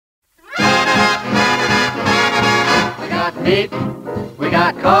meat, we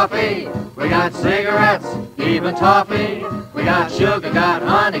got coffee, we got cigarettes, even toffee. We got sugar, got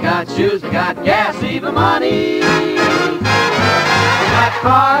honey, got shoes, we got gas, even money. We got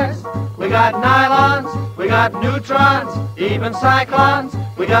cars, we got nylons, we got neutrons, even cyclones.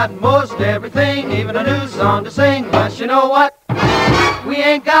 We got most everything, even a new song to sing. But you know what? We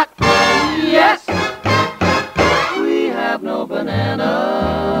ain't got, yes, we have no bananas.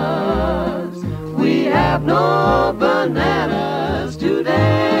 We have no bananas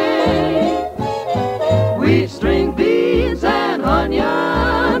today. We've string beans and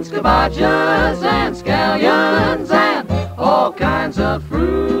onions, cabbages and scallions, and all kinds of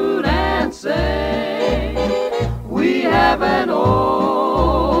fruit and say. We have an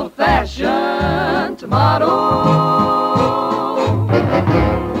old-fashioned tomato,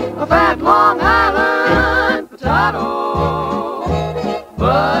 a fat Long Island potato,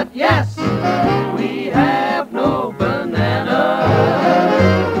 but yes, we have no bananas.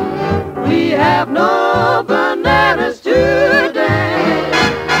 We have no bananas today.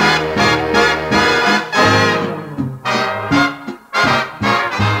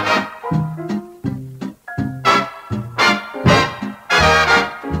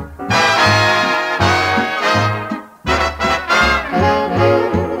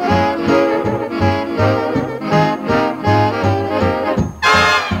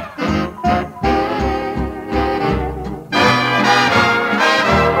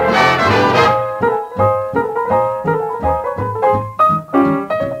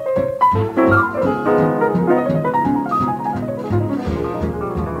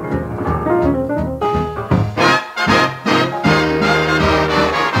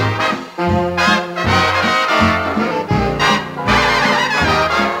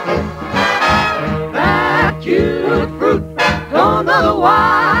 Don't know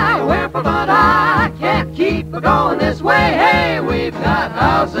why, wherefore, but I can't keep going this way. Hey, we've got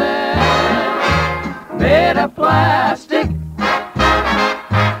houses made of plastic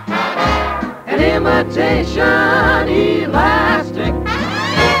and imitation elastic,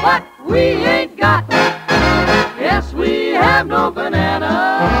 but we ain't got, yes, we have no banana.